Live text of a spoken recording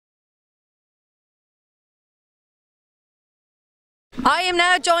I am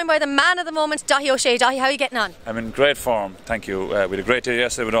now joined by the man of the moment, Dáithí Ó Sé. Dáithí, how are you getting on? I'm in great form, thank you. We had a great day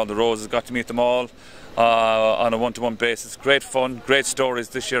yesterday with all the roses, got to meet them all on a one-to-one basis. Great fun, great stories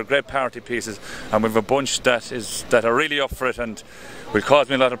this year, great party pieces, and we have a bunch that are really up for it and will cause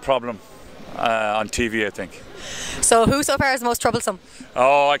me a lot of problem on TV, I think. So who so far is the most troublesome?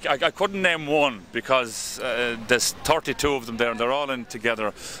 Oh, I couldn't name one because there's 32 of them there and they're all in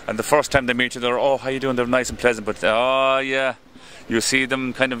together, and the first time they meet you, they're, oh, how you doing? They're nice and pleasant, but oh yeah, you see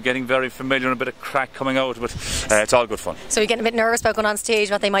them kind of getting very familiar and a bit of crack coming out, but it's all good fun. So you're getting a bit nervous about going on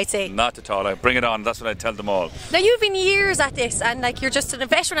stage, what they might say? Not at all. I bring it on, that's what I tell them all. Now you've been years at this and like you're just a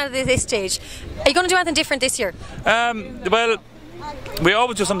veteran at this stage. Are you going to do anything different this year? Well, we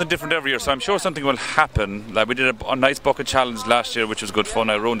always do something different every year, so I'm sure something will happen. Like we did a nice bucket challenge last year, which was good fun.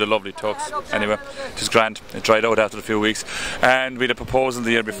 I ruined a lovely tux. Anyway, it was grand. It dried out after a few weeks. And we had a proposal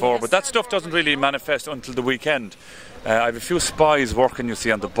the year before, but that stuff doesn't really manifest until the weekend. I have a few spies working, you see,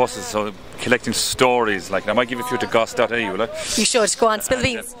 on the buses, so collecting stories. Like I might give a few to Goss TV, will I? You should. Go on, spill the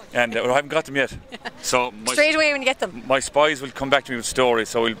beans. And I haven't got them yet. So straight away when you get them. My spies will come back to me with stories,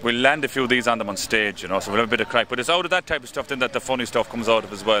 so we'll land a few of these on them on stage, you know, so we'll have a bit of crack. But it's out of that type of stuff then that the funny stuff comes out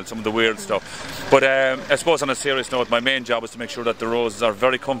of as well, some of the weird stuff. But I suppose on a serious note, my main job is to make sure that the roses are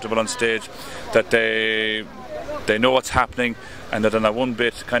very comfortable on stage, that they know what's happening, and that they're not one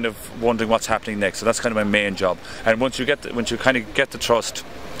bit kind of wondering what's happening next. So that's kind of my main job. And once you kind of get the trust,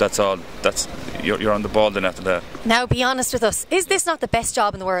 that's all. You're on the ball then after that. Now be honest with us. Is this not the best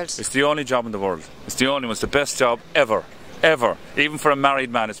job in the world? It's the only job in the world. It's the only one. It's the best job ever. Ever. Even for a married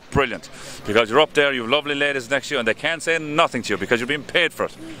man, it's brilliant. Because you're up there, you have lovely ladies next to you, and they can't say nothing to you because you're being paid for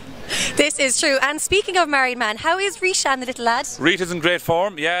it. This is true. And speaking of married man, how is Rita and the little lad? Rita's in great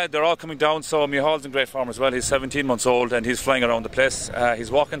form, yeah, they're all coming down. So Mihal's in great form as well. He's 17 months old and he's flying around the place.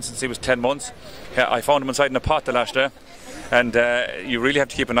 He's walking since he was 10 months. I found him inside in a pot the last day. And you really have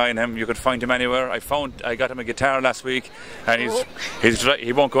to keep an eye on him. You could find him anywhere. I got him a guitar last week, and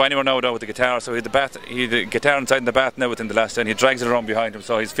he won't go anywhere now with the guitar. So he had the guitar inside in the bath now within the last day, and he drags it around behind him.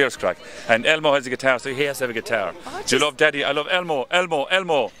 So he's fierce crack. And Elmo has a guitar, so he has to have a guitar. Do you love Daddy? I love Elmo, Elmo,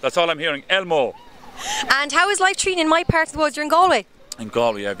 Elmo. That's all I'm hearing, Elmo. And how is life treating in my part of the world? You're in Galway. In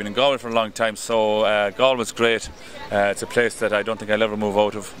Galway, I've been in Galway for a long time, so Galway's great. It's a place that I don't think I'll ever move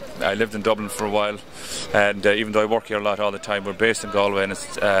out of. I lived in Dublin for a while, and even though I work here a lot all the time, we're based in Galway, and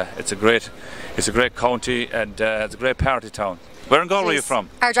it's a great county, and it's a great party town. Where in Galway are you from?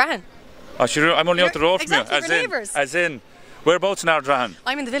 Ardrahan. Oh, I'm only out the road from you. Exactly, As in, whereabouts in Ardrahan?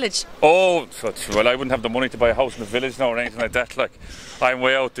 I'm in the village. Oh, well, I wouldn't have the money to buy a house in the village now or anything like that. Like, I'm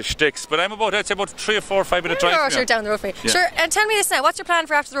way out the sticks, but I'd say about 3 or 4 or 5 minute drive. Oh, sure, down the road for you. Yeah. Sure, and tell me this now, what's your plan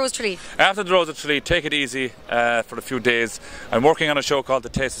for after the Rose Tralee? After the Rose Tralee, take it easy for a few days. I'm working on a show called The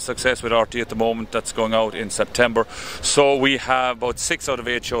Taste of Success with RT at the moment. That's going out in September. So we have about 6 out of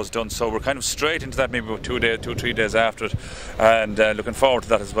 8 shows done. So we're kind of straight into that, maybe about 2-3 days after it, and looking forward to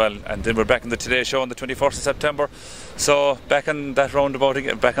that as well. And then we're back in the Today Show on the 21st of September. So back on that roundabout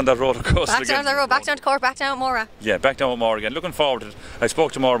again, back on that roller coaster back again. Down the road, back down to Cork, back down at Mora. Yeah, back down at Mora again. Looking forward to it. I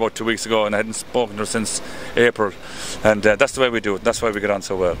spoke to Mora about 2 weeks ago and I hadn't spoken to her since April, and that's the way we do it. That's why we get on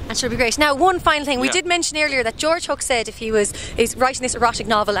so well. That should be great. Now, one final thing. We did mention earlier that George Hook said if he's writing this erotic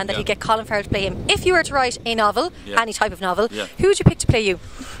novel and that he'd get Colin Farrell to play him. If you were to write a novel, any type of novel, who would you pick to play you?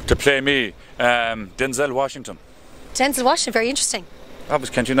 To play me? Denzel Washington. Denzel Washington, very interesting.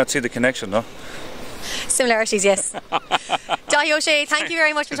 Can't you not see the connection, no? Similarities, yes. Dáithí Ó Sé, thank you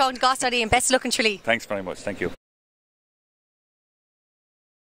very much for talking to Goss TV and best of luck in Tralee. Thanks very much, thank you.